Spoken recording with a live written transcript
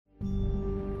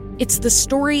It's the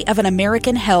story of an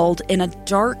American held in a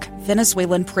dark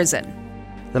Venezuelan prison.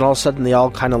 Then all of a sudden they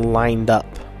all kind of lined up.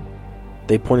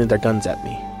 They pointed their guns at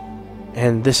me.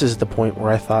 And this is the point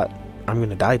where I thought, I'm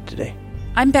going to die today.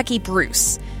 I'm Becky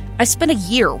Bruce. I spent a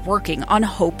year working on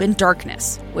Hope in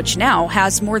Darkness, which now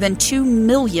has more than 2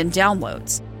 million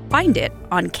downloads. Find it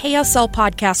on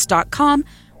kslpodcast.com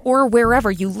or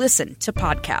wherever you listen to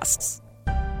podcasts.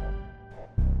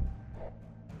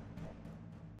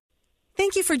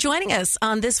 Thank you for joining us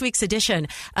on this week's edition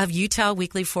of Utah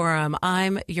Weekly Forum.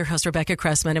 I'm your host, Rebecca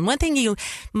Cressman. And one thing you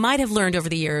might have learned over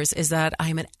the years is that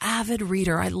I'm an avid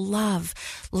reader. I love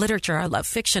literature. I love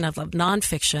fiction. I love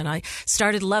nonfiction. I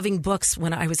started loving books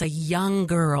when I was a young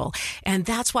girl. And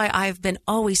that's why I've been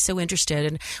always so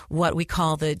interested in what we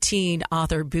call the Teen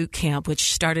Author Boot Camp,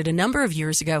 which started a number of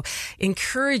years ago,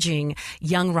 encouraging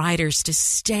young writers to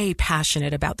stay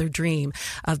passionate about their dream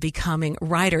of becoming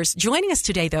writers. Joining us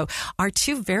today, though, are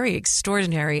two very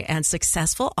extraordinary and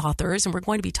successful authors, and we're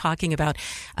going to be talking about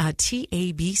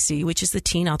TABC, which is the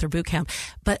Teen Author Bootcamp,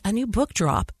 but a new book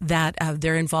drop that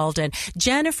they're involved in.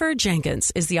 Jennifer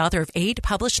Jenkins is the author of 8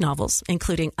 published novels,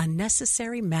 including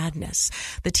Unnecessary Madness,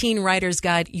 The Teen Writer's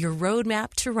Guide, Your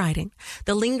Roadmap to Writing,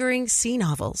 The Lingering Sea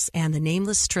Novels, and The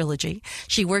Nameless Trilogy.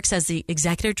 She works as the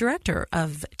executive director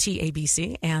of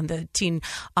TABC and the Teen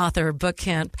Author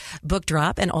Bootcamp book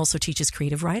drop, and also teaches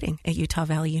creative writing at Utah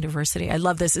Valley University. I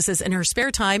love this. This is in her spare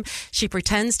time. She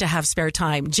pretends to have spare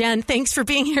time. Jen, thanks for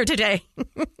being here today.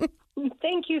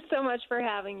 Thank you so much for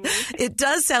having me. It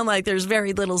does sound like there's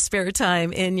very little spare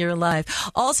time in your life.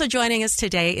 Also joining us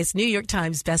today is New York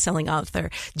Times bestselling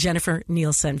author Jennifer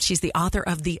Nielsen. She's the author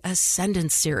of the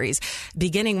Ascendance series,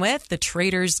 beginning with The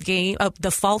Traitor's Game,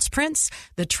 The False Prince,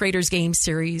 The Traitor's Game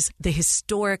series, the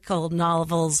historical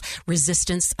novels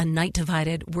Resistance, A Night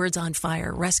Divided, Words on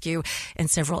Fire, Rescue, and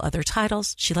several other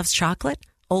titles. She loves chocolate,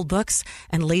 old books,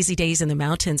 and lazy days in the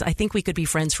mountains. I think we could be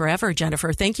friends forever,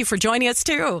 Jennifer. Thank you for joining us,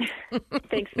 too.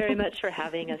 Thanks very much for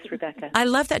having us, Rebecca. I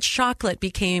love that chocolate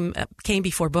came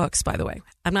before books, by the way.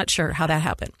 I'm not sure how that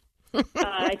happened.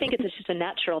 I think it's just a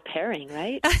natural pairing,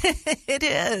 right? It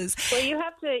is. Well, you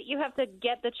have to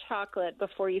get the chocolate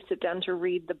before you sit down to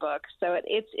read the book. So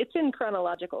it's in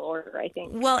chronological order, I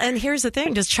think. Well, and here's the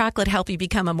thing. Does chocolate help you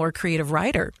become a more creative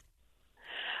writer?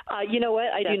 You know what?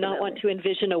 I Definitely. do not want to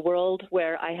envision a world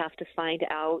where I have to find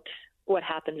out what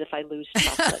happens if I lose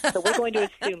chocolate. So we're going to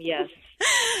assume yes.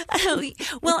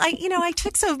 Well, I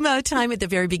took some time at the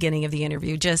very beginning of the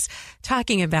interview just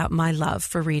talking about my love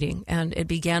for reading. And it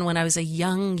began when I was a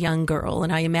young girl.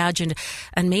 And I imagined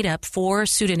and made up 4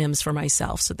 pseudonyms for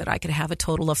myself so that I could have a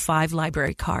total of 5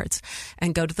 library cards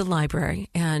and go to the library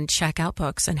and check out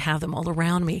books and have them all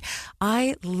around me.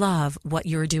 I love what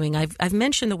you're doing. I've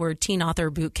mentioned the word Teen Author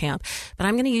Boot Camp, but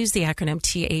I'm going to use the acronym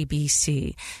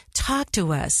TABC. Talk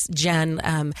to us, Jen,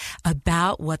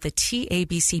 about what the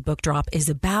TABC book drop is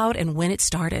about and when it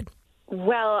started.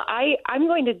 Well, I'm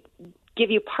going to give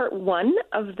you part 1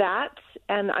 of that,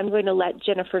 and I'm going to let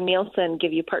Jennifer Nielsen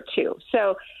give you part 2.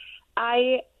 So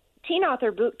Teen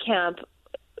Author Boot Camp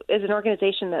is an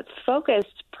organization that's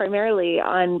focused primarily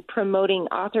on promoting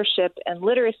authorship and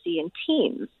literacy in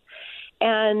teens.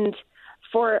 And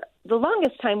for the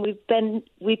longest time, we've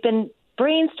been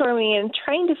brainstorming and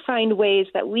trying to find ways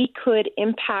that we could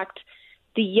impact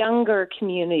the younger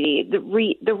community, the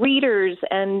readers,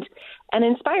 and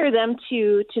inspire them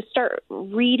to start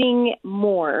reading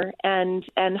more and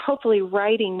hopefully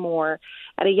writing more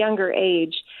at a younger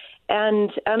age.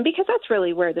 And because that's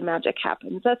really where the magic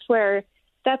happens. That's where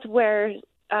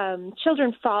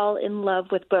children fall in love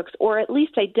with books, or at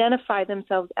least identify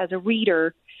themselves as a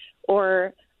reader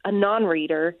or a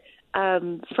non-reader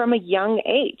from a young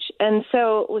age. And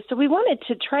so we wanted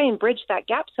to try and bridge that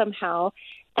gap somehow.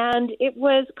 And it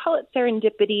was, call it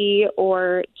serendipity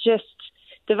or just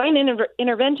divine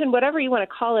intervention, whatever you want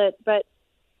to call it. But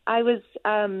I was,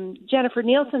 Jennifer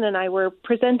Nielsen and I were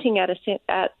presenting at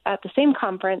the same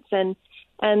conference, and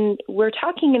we're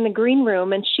talking in the green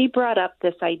room, and she brought up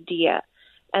this idea.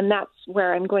 And that's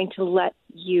where I'm going to let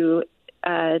you,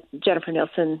 Jennifer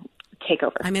Nielsen, take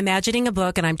over. I'm imagining a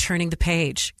book and I'm turning the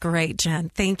page. Great, Jen.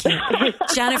 Thank you.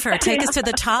 Jennifer, take us to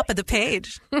the top of the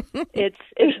page.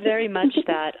 It's very much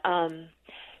that.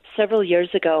 Several years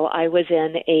ago, I was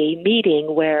in a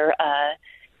meeting where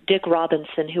Dick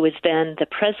Robinson, who was then the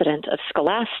president of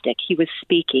Scholastic, he was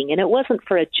speaking. And it wasn't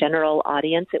for a general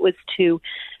audience. It was to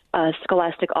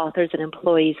Scholastic authors and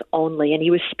employees only. And he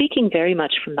was speaking very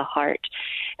much from the heart.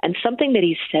 And something that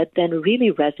he said then really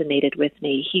resonated with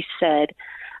me. He said,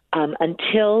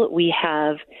 until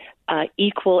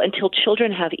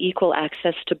children have equal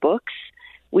access to books,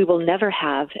 we will never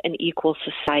have an equal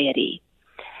society.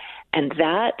 And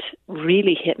that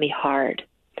really hit me hard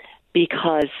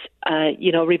because,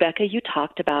 Rebecca, you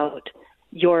talked about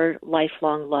your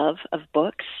lifelong love of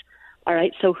books. All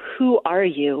right, so who are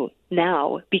you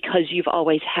now because you've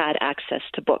always had access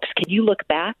to books? Can you look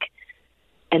back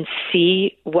and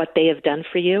see what they have done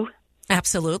for you?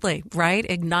 Absolutely, right?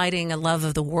 Igniting a love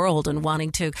of the world and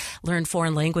wanting to learn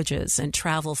foreign languages and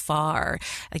travel far.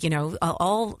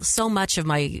 So much of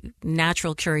my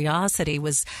natural curiosity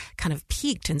was kind of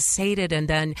piqued and sated. And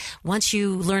then once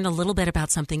you learn a little bit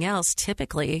about something else,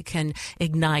 typically it can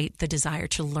ignite the desire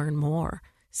to learn more.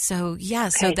 So, yeah,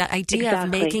 so that idea of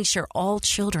making sure all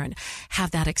children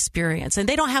have that experience. And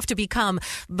they don't have to become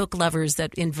book lovers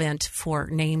that invent four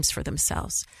names for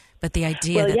themselves, but the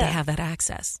idea that they have that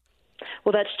access.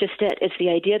 Well, that's just it. It's the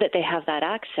idea that they have that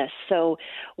access. So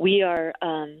we are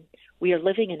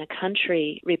living in a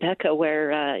country, Rebecca,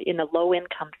 where in a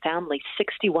low-income family,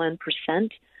 61%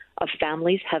 of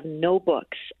families have no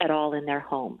books at all in their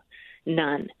home,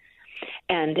 none.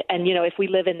 And if we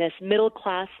live in this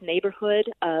middle-class neighborhood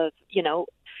of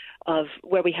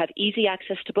where we have easy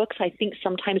access to books, I think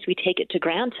sometimes we take it for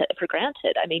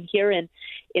granted. I mean, here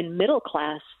in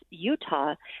middle-class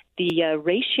Utah, the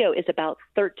ratio is about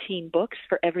 13 books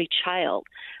for every child.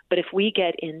 But if we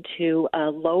get into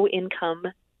low-income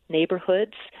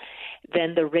neighborhoods,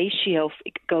 then the ratio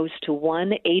goes to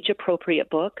one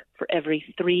age-appropriate book for every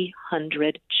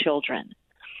 300 children.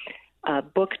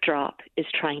 Book Drop is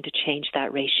trying to change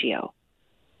that ratio.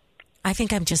 I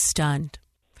think I'm just stunned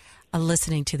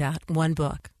listening to that. One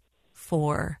book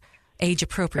for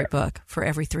age-appropriate book for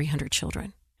every 300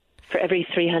 children. For every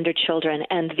 300 children.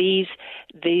 And these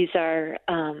are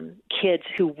kids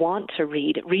who want to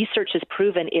read. Research has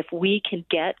proven if we can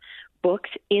get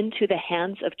books into the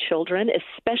hands of children,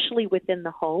 especially within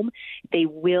the home, they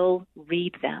will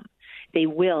read them. They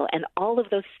will. And all of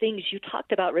those things you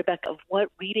talked about, Rebecca, of what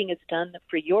reading has done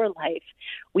for your life,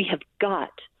 we have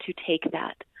got to take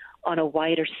that on a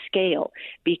wider scale,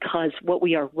 because what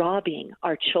we are robbing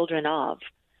our children of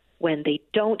when they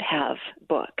don't have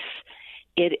books,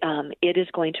 it is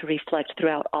going to reflect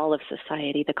throughout all of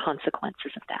society the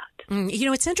consequences of that.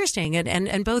 It's interesting,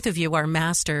 and both of you are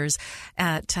masters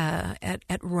at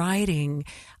writing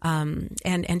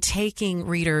and taking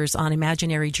readers on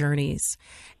imaginary journeys.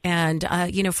 And,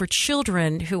 for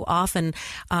children who often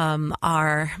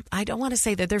are, I don't want to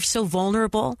say that they're so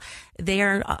vulnerable, they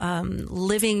are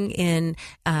living in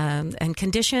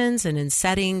conditions and in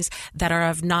settings that are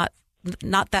of not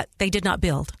that they did not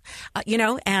build,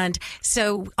 and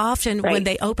so often when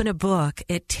they open a book,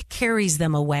 it carries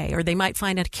them away, or they might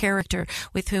find a character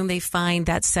with whom they find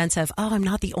that sense of, oh, I'm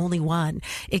not the only one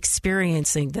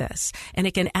experiencing this. And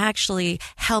it can actually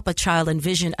help a child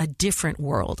envision a different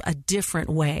world, a different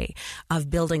way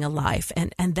of building a life.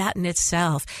 And that in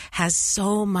itself has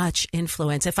so much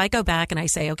influence. If I go back and I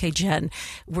say, okay, Jen,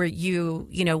 were you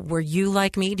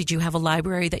like me? Did you have a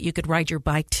library that you could ride your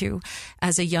bike to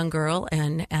as a young girl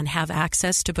and have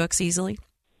access to books easily?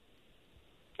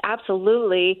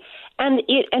 Absolutely. And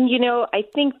I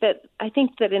think that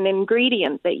an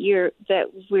ingredient that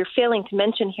we're failing to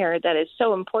mention here that is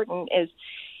so important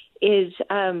is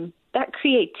that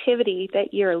creativity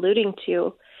that you're alluding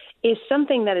to is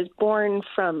something that is born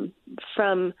from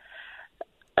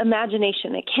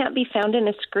imagination. It can't be found in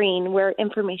a screen where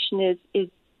information is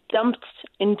dumped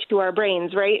into our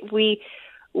brains, right?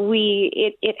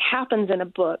 It happens in a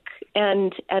book,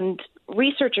 and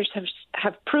researchers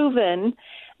have proven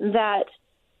that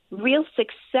real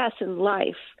success in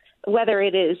life, whether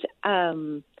it is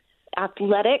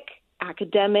athletic,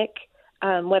 academic,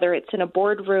 whether it's in a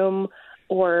boardroom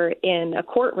or in a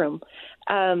courtroom,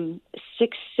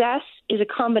 success is a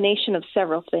combination of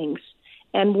several things,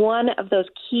 and one of those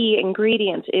key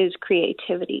ingredients is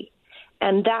creativity.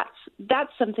 And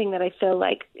that's something that I feel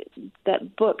like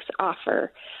that books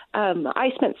offer.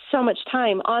 I spent so much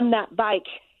time on that bike,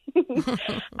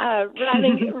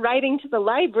 riding to the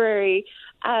library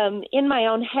in my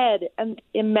own head and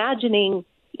imagining,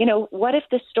 what if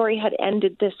this story had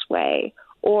ended this way?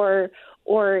 Or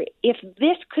if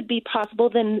this could be possible,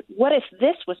 then what if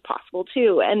this was possible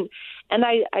too? And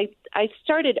I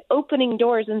started opening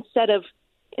doors instead of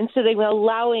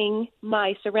allowing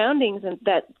my surroundings and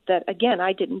that again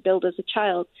I didn't build as a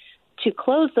child to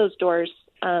close those doors.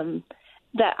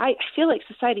 That I feel like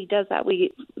society does that.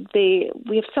 We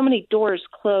have so many doors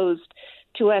closed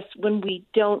to us when we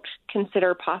don't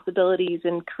consider possibilities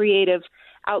and creative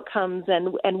outcomes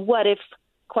and what if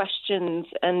questions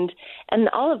and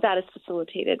all of that is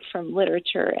facilitated from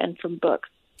literature and from books.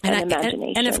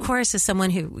 imagination. And of course, as someone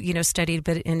who, studied a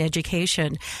bit in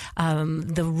education,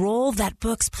 the role that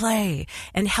books play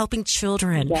in helping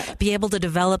children be able to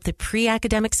develop the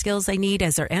pre-academic skills they need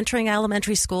as they're entering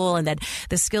elementary school, and then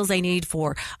the skills they need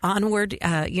for onward,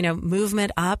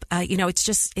 movement up. It's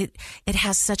just, it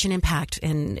has such an impact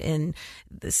in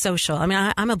the social. I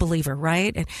mean, I'm a believer,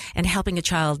 right? And helping a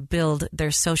child build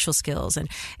their social skills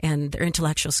and their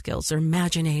intellectual skills, their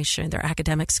imagination, their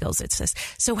academic skills. It says,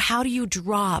 so how do you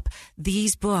drop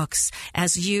these books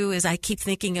as I keep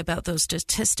thinking about those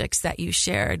statistics that you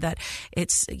shared, that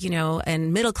it's,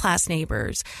 in middle class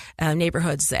neighborhoods,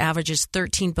 the average is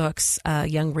 13 books a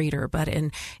young reader, but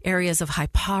in areas of high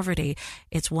poverty,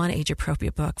 it's one age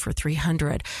appropriate book for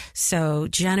 300. So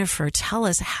Jennifer, tell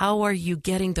us, how are you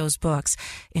getting those books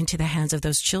into the hands of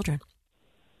those children?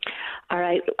 All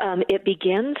right. It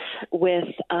begins with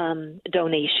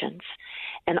donations.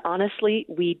 And honestly,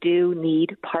 we do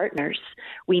need partners.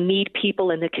 We need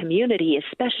people in the community,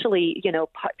 especially,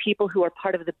 people who are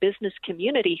part of the business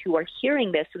community who are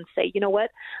hearing this and say, you know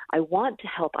what, I want to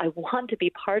help. I want to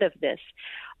be part of this.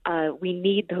 We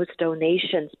need those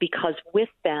donations, because with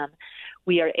them,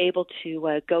 we are able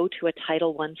to go to a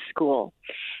Title I school.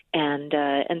 And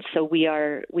so we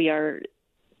are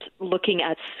looking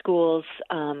at schools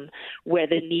where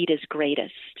the need is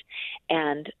greatest.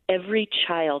 And every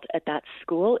child at that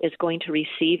school is going to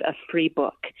receive a free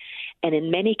book. And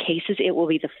in many cases, it will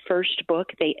be the first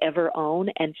book they ever own,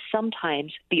 and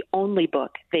sometimes the only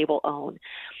book they will own.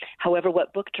 However,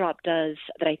 what Book Drop does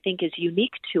that I think is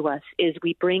unique to us is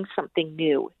we bring something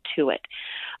new to it.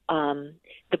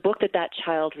 The book that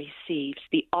child receives,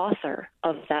 the author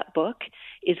of that book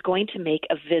is going to make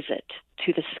a visit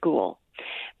to the school,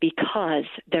 because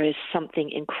there is something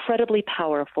incredibly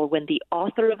powerful when the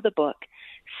author of the book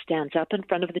stands up in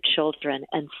front of the children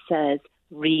and says,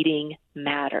 reading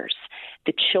matters.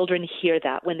 The children hear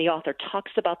that. When the author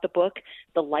talks about the book,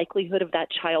 the likelihood of that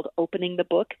child opening the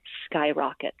book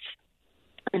skyrockets.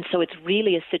 And so it's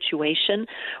really a situation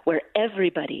where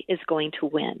everybody is going to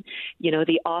win.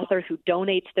 The author who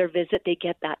donates their visit, they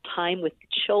get that time with the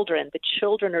children. The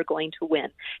children are going to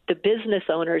win. The business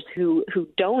owners who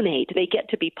donate, they get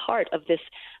to be part of this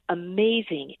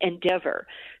amazing endeavor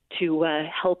to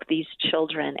help these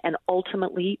children. And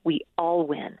ultimately, we all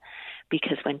win,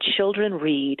 because when children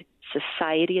read,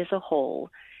 society as a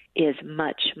whole is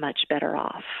much, much better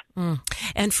off.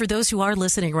 And for those who are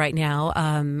listening right now,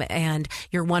 and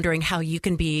you're wondering how you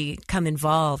can become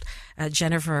involved,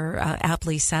 Jennifer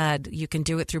aptly said you can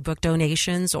do it through book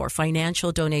donations or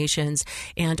financial donations,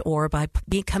 and or by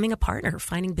becoming a partner,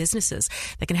 finding businesses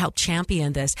that can help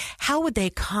champion this. How would they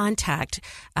contact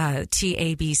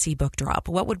TABC Book Drop?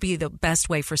 What would be the best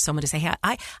way for someone to say, hey,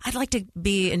 I'd like to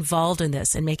be involved in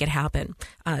this and make it happen?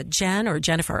 Jen or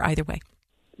Jennifer, either way.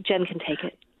 Jen can take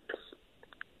it.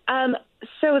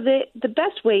 So the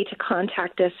best way to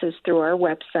contact us is through our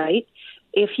website.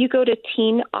 If you go to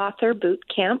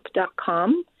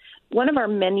teenauthorbootcamp.com, one of our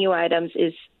menu items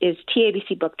is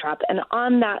TABC Book Drop, and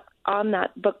on that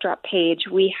Book Drop page,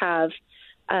 we have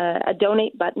a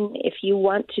donate button. If you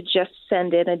want to just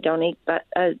send in a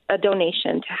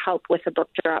donation to help with a book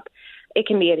drop, it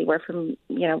can be anywhere from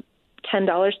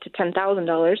 $10 to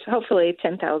 $10,000. Hopefully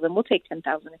 $10,000. We'll take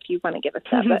 $10,000 if you want to give us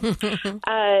that.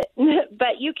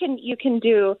 But you can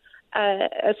do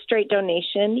a straight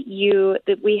donation.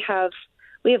 We have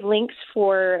links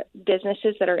for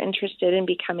businesses that are interested in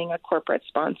becoming a corporate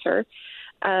sponsor.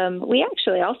 We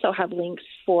actually also have links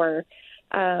for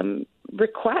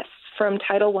requests from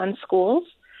Title I schools.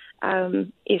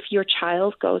 If your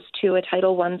child goes to a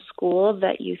Title I school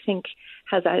that you think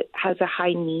has a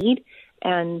high need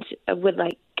and would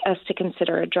like us to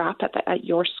consider a drop at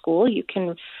your school, you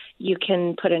can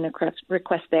put in a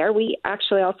request there. We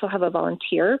actually also have a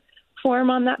volunteer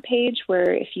form on that page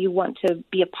where if you want to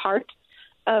be a part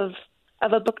of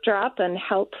a book drop and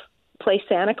help play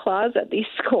Santa Claus at these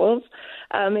schools,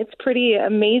 it's pretty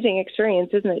amazing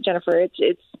experience, isn't it, Jennifer?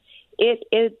 It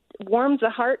warms the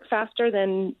heart faster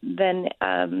than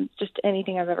just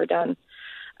anything I've ever done.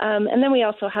 And then we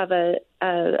also have a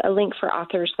link for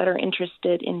authors that are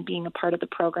interested in being a part of the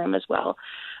program as well.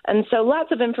 And so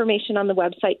lots of information on the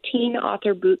website,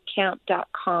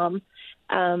 teenauthorbootcamp.com,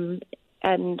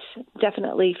 and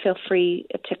definitely feel free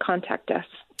to contact us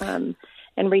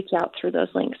and reach out through those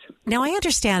links. Now, I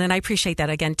understand, and I appreciate that.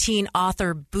 Again,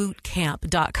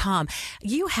 teenauthorbootcamp.com.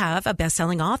 You have a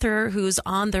best-selling author who's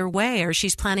on their way, or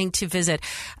she's planning to visit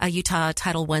a Utah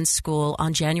Title I school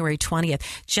on January 20th.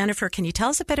 Jennifer, can you tell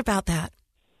us a bit about that?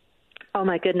 Oh,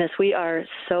 my goodness. We are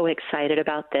so excited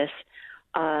about this.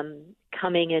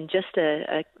 coming in just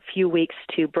a few weeks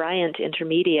to Bryant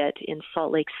Intermediate in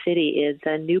Salt Lake City is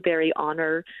a Newbery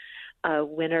Honor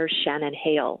winner, Shannon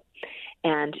Hale.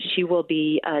 And she will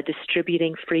be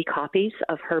distributing free copies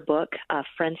of her book,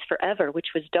 Friends Forever, which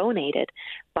was donated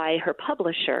by her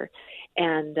publisher.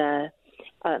 And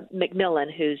Macmillan,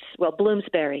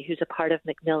 Bloomsbury, who's a part of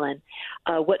Macmillan.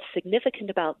 What's significant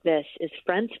about this is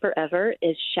Friends Forever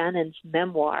is Shannon's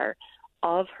memoir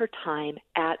of her time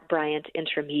at Bryant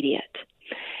Intermediate.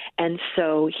 And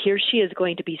so here she is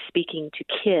going to be speaking to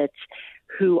kids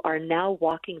who are now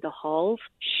walking the halls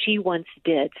she once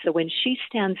did. So when she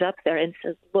stands up there and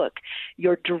says, look,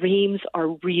 your dreams are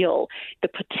real. The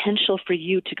potential for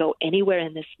you to go anywhere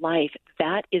in this life,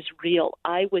 that is real.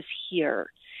 I was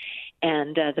here.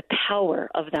 And the power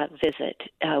of that visit,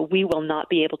 we will not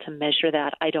be able to measure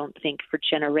that, I don't think, for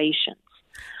generations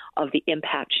of the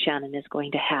impact Shannon is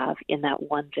going to have in that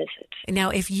one visit. Now,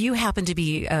 if you happen to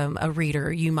be a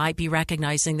reader, you might be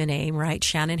recognizing the name, right?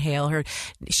 Shannon Hale.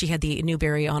 She had the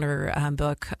Newbery Honor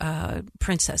book,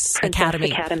 Princess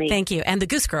Academy. Thank you. And The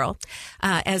Goose Girl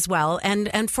as well.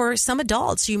 And for some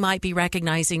adults, you might be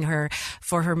recognizing her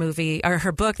for her movie, or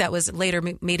her book that was later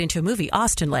made into a movie,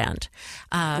 Austenland.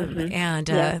 And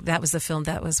that was the film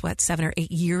that was, 7 or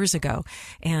 8 years ago.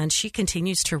 And she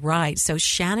continues to write. So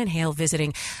Shannon Hale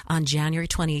visiting on January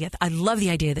 20th. I love the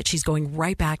idea that she's going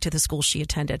right back to the school she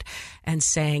attended and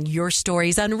saying, your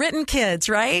story's unwritten, kids,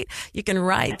 right? You can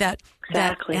write that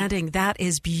ending. That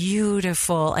is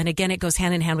beautiful. And again, it goes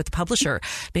hand in hand with the publisher,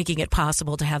 making it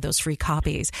possible to have those free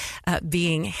copies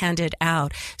being handed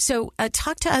out. So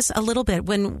talk to us a little bit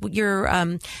when you're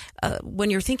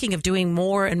thinking of doing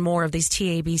more and more of these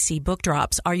TABC book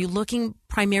drops. Are you looking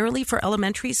primarily for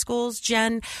elementary schools,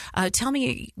 Jen? Tell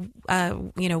me,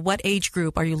 what age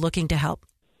group are you looking to help?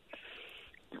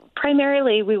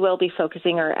 Primarily, we will be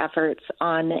focusing our efforts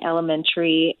on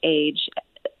elementary age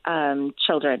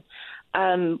children.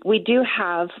 We do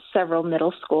have several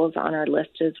middle schools on our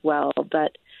list as well,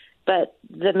 but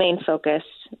the main focus,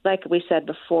 like we said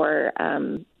before,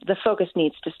 the focus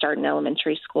needs to start in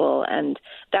elementary school, and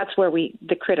that's where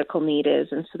the critical need is,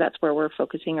 and so that's where we're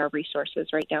focusing our resources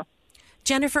right now.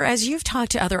 Jennifer, as you've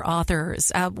talked to other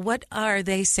authors, what are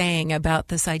they saying about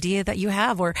this idea that you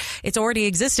have, or it's already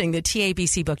existing, the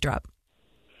TABC book drop?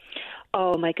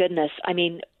 Oh, my goodness. I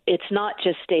mean, it's not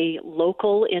just a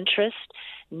local interest.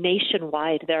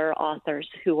 Nationwide, there are authors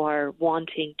who are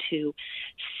wanting to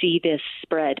see this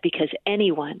spread, because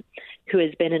anyone who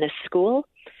has been in a school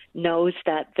knows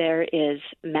that there is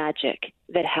magic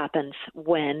that happens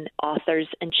when authors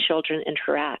and children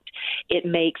interact. It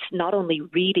makes not only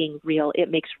reading real, it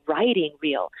makes writing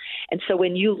real. And so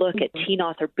when you look at Teen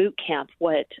Author Boot Camp,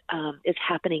 what is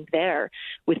happening there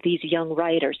with these young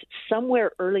writers,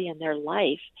 somewhere early in their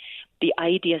life, the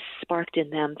idea sparked in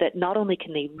them that not only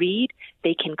can they read,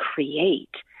 they can create.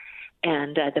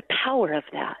 And the power of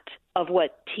that, of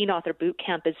what Teen Author Boot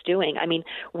Camp is doing, I mean,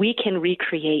 we can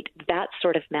recreate that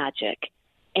sort of magic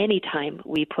anytime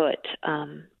we put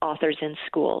authors in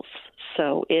schools.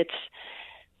 So it's,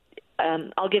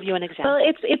 I'll give you an example. Well,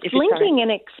 it's linking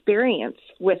an experience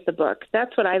with the book.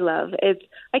 That's what I love.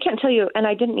 I can't tell you, and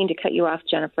I didn't mean to cut you off,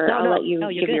 Jennifer. I'll let you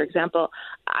give your example.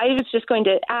 I was just going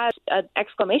to add an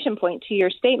exclamation point to your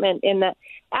statement in that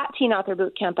at Teen Author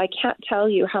Boot Camp, I can't tell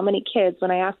you how many kids,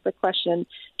 when I ask the question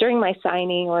during my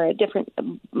signing or at different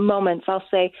moments, I'll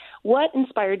say, what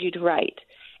inspired you to write?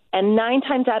 And 9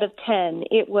 times out of 10,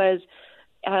 it was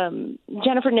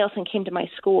Jennifer Nielsen came to my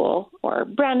school, or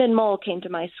Brandon Mole came to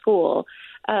my school.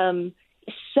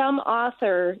 Some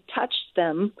author touched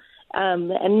them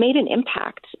and made an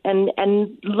impact,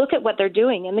 and look at what they're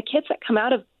doing. And the kids that come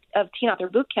out of Teen Author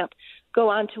Boot Camp go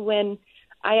on to win.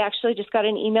 I actually just got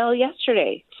an email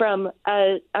yesterday from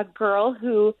a girl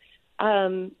who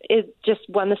just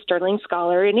won the Sterling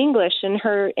Scholar in English in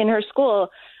her school.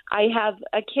 I have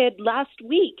a kid last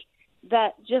week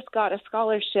that just got a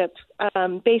scholarship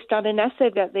based on an essay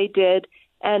that they did,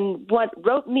 and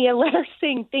wrote me a letter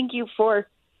saying, thank you for,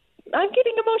 I'm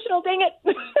getting emotional, dang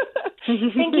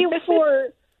it. Thank you for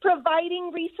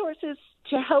providing resources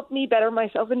to help me better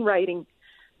myself in writing.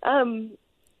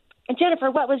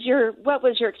 Jennifer, what was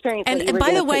your experience? And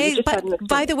by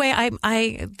the way,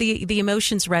 the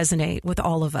emotions resonate with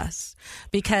all of us,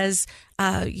 because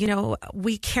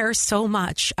we care so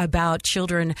much about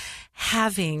children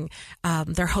having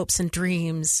their hopes and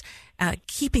dreams,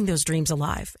 keeping those dreams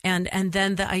alive, and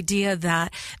then the idea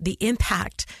that the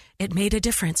impact it made a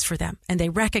difference for them, and they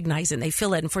recognize it and they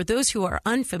feel it. And for those who are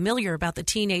unfamiliar about the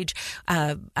Teen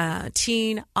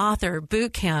Author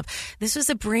Boot Camp, this was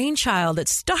a brainchild that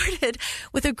started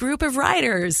with a group of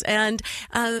writers and,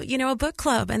 a book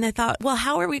club. And they thought, well,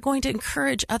 how are we going to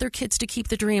encourage other kids to keep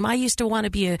the dream? I used to want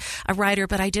to be a writer,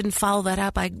 but I didn't follow that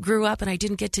up. I grew up and I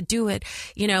didn't get to do it,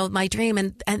 my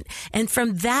dream. And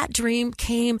from that dream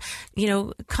came,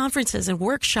 conferences and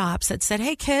workshops that said,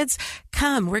 hey, kids,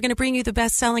 come, we're going to bring you the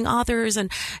best-selling authors and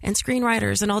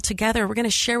screenwriters, and all together, we're going to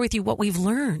share with you what we've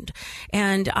learned.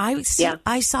 And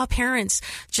I saw parents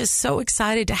just so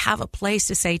excited to have a place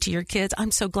to say to your kids,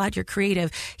 I'm so glad you're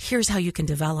creative. Here's how you can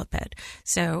develop it.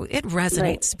 So it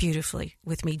resonates beautifully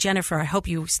with me. Jennifer, I hope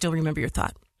you still remember your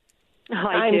thought. Oh,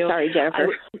 I'm sorry,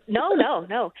 Jennifer.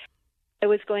 No. I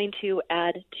was going to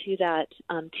add to that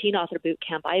Teen Author Boot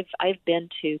Camp. I've been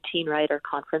to teen writer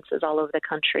conferences all over the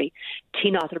country.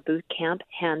 Teen Author Boot Camp,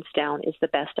 hands down, is the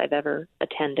best I've ever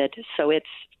attended. So it's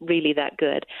really that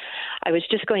good. I was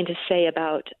just going to say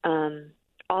about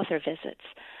author visits.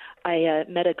 I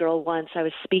met a girl once. I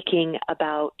was speaking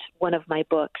about one of my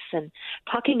books and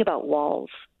talking about walls,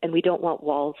 and we don't want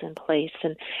walls in place.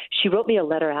 And she wrote me a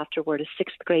letter afterward, a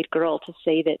sixth grade girl, to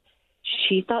say that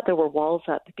she thought there were walls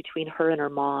up between her and her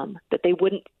mom, that they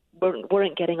weren't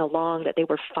getting along, that they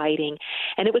were fighting.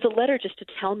 And it was a letter just to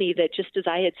tell me that, just as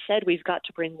I had said, we've got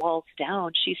to bring walls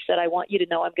down. She said, I want you to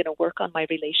know I'm going to work on my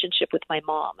relationship with my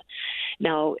mom.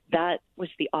 Now, that was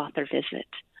the author visit.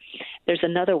 There's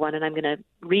another one, and I'm going to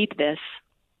read this.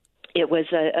 It was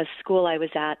a school I was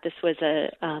at. This was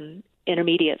a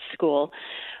intermediate school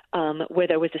where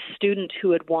there was a student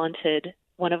who had wanted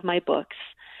one of my books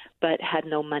but had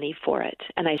no money for it.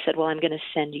 And I said, well, I'm going to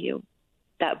send you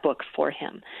that book for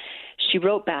him. She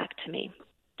wrote back to me,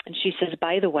 and she says,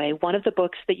 by the way, one of the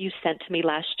books that you sent to me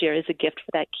last year is a gift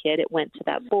for that kid. It went to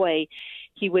that boy.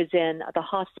 He was in the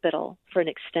hospital for an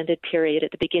extended period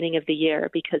at the beginning of the year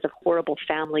because of horrible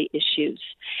family issues.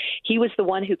 He was the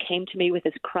one who came to me with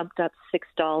his crumped up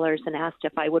 $6 and asked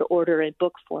if I would order a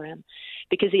book for him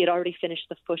because he had already finished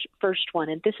the first one.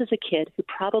 And this is a kid who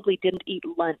probably didn't eat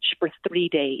lunch for 3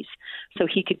 days so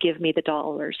he could give me the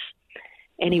dollars.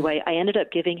 Anyway, I ended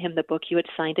up giving him the book you had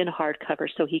signed in hardcover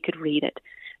so he could read it.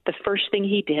 The first thing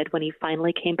he did when he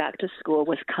finally came back to school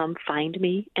was come find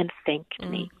me and thanked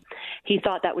me. He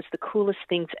thought that was the coolest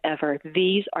things ever.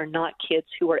 These are not kids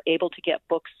who are able to get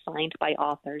books signed by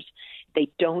authors. They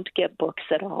don't get books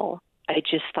at all. I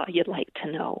just thought you'd like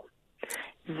to know.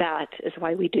 That is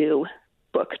why we do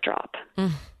Book Drop.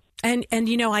 And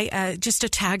I just to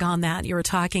tag on that, you were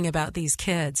talking about these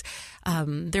kids.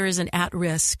 There is an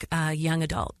at-risk young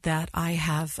adult that I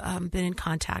have been in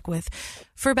contact with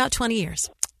for about 20 years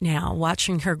now,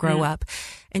 watching her grow up.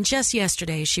 And just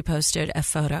yesterday, she posted a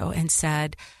photo and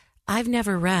said, I've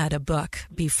never read a book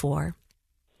before,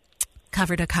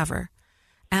 cover to cover,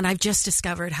 and I've just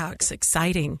discovered how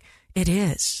exciting it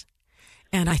is.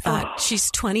 And I thought,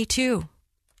 she's 22.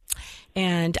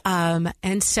 And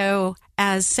so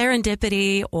as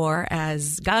serendipity or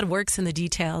as God works in the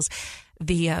details,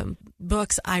 the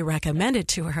books I recommended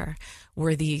to her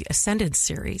were the Ascendance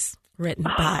series written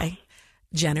by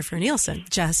Jennifer Nielsen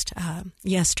just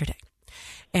yesterday.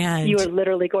 And you are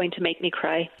literally going to make me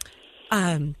cry.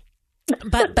 But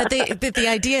the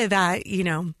idea that,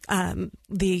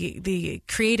 the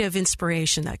creative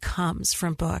inspiration that comes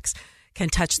from books can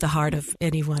touch the heart of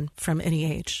anyone from any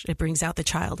age. It brings out the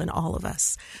child in all of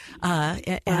us.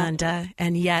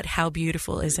 And yet how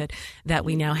beautiful is it that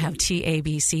we now have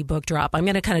TABC Book Drop. I'm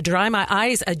going to kind of dry my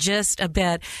eyes just a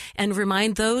bit and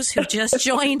remind those who just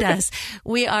joined us.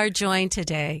 We are joined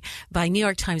today by New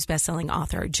York Times bestselling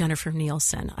author Jennifer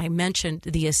Nielsen. I mentioned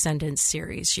the Ascendance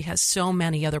series. She has so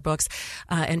many other books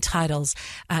and titles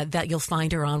that you'll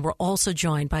find her on. We're also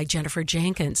joined by Jennifer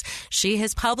Jenkins. She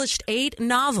has published 8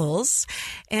 novels,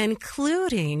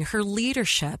 including her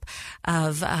leadership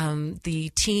of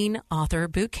the Teen Author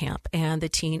Boot Camp and the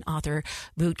Teen Author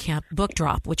Boot Camp Book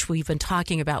Drop, which we've been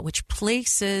talking about, which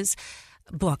places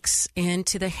books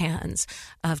into the hands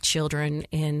of children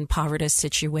in poverty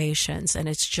situations. And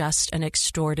it's just an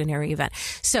extraordinary event.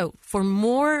 So for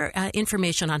more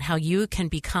information on how you can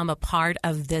become a part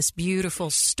of this beautiful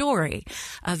story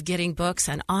of getting books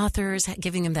and authors,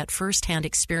 giving them that firsthand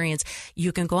experience,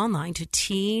 you can go online to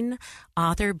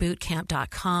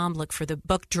teenauthorbootcamp.com, look for the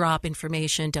book drop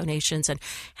information, donations, and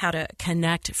how to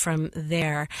connect from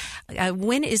there.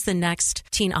 When is the next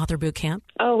Teen Author Boot Camp?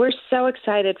 Oh, we're so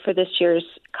excited for this year's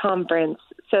conference.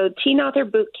 So Teen Author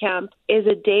Boot Camp is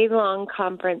a day-long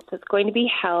conference that's going to be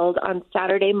held on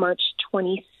Saturday, March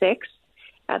 26th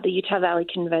at the Utah Valley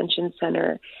Convention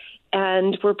Center.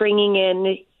 And we're bringing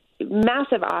in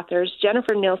massive authors.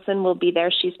 Jennifer Nielsen will be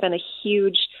there. She's been a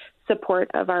huge support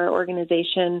of our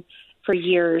organization for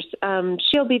years.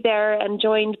 She'll be there and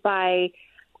joined by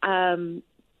 #1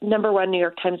 New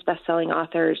York Times bestselling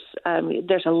authors.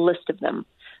 There's a list of them.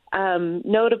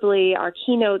 Notably, our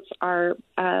keynotes are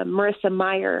Marissa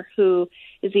Meyer, who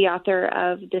is the author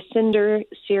of the Cinder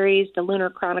series, the Lunar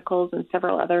Chronicles, and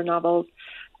several other novels.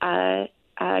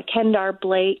 Kendar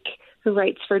Blake, who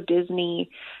writes for Disney.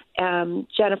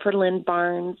 Jennifer Lynn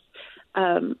Barnes.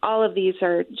 All of these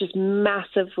are just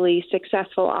massively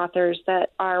successful authors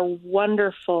that are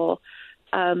wonderful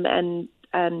and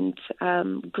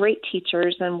great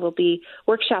teachers, and will be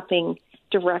workshopping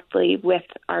directly with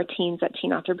our teens at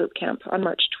Teen Author Boot Camp on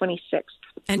March 26th.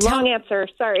 And long answer,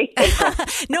 sorry.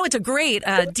 No, it's a great,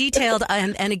 detailed,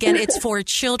 and again, it's for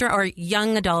children or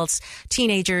young adults,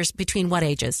 teenagers, between what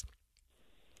ages?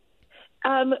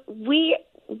 We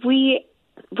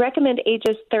recommend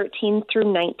ages 13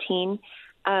 through 19.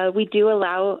 We do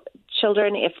allow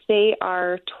children, if they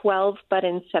are 12 but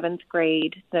in 7th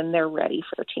grade, then they're ready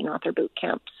for Teen Author Boot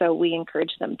Camp. So we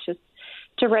encourage them to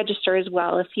register as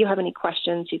well. If you have any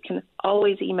questions, you can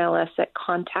always email us at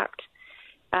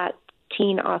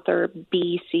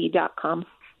contact@teenauthorbc.com.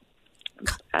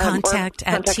 Contact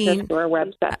at teen. Our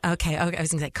website. Okay, I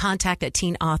was going to say contact at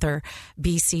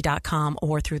teenauthorbc.com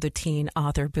or through the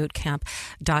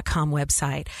teenautherbootcamp.com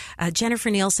website. Jennifer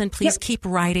Nielsen, please keep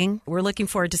writing. We're looking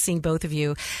forward to seeing both of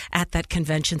you at that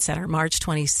convention center, March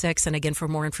 26th. And again, for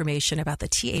more information about the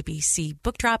TABC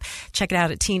book drop, check it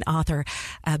out at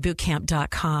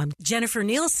teenautherbootcamp.com. Jennifer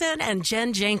Nielsen and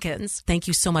Jen Jenkins, thank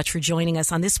you so much for joining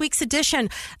us on this week's edition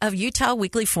of Utah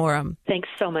Weekly Forum. Thanks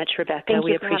so much, Rebecca.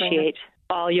 We appreciate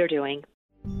all you're doing.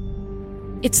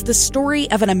 It's the story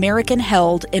of an American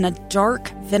held in a dark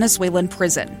Venezuelan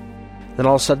prison. Then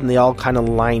all of a sudden they all kind of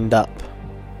lined up.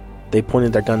 They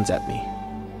pointed their guns at me.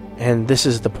 And this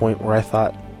is the point where I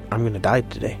thought, I'm going to die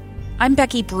today. I'm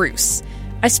Becky Bruce.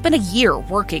 I spent a year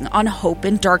working on Hope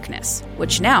in Darkness,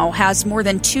 which now has more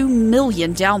than 2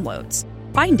 million downloads.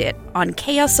 Find it on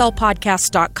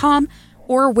kslpodcast.com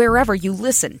or wherever you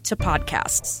listen to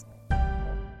podcasts.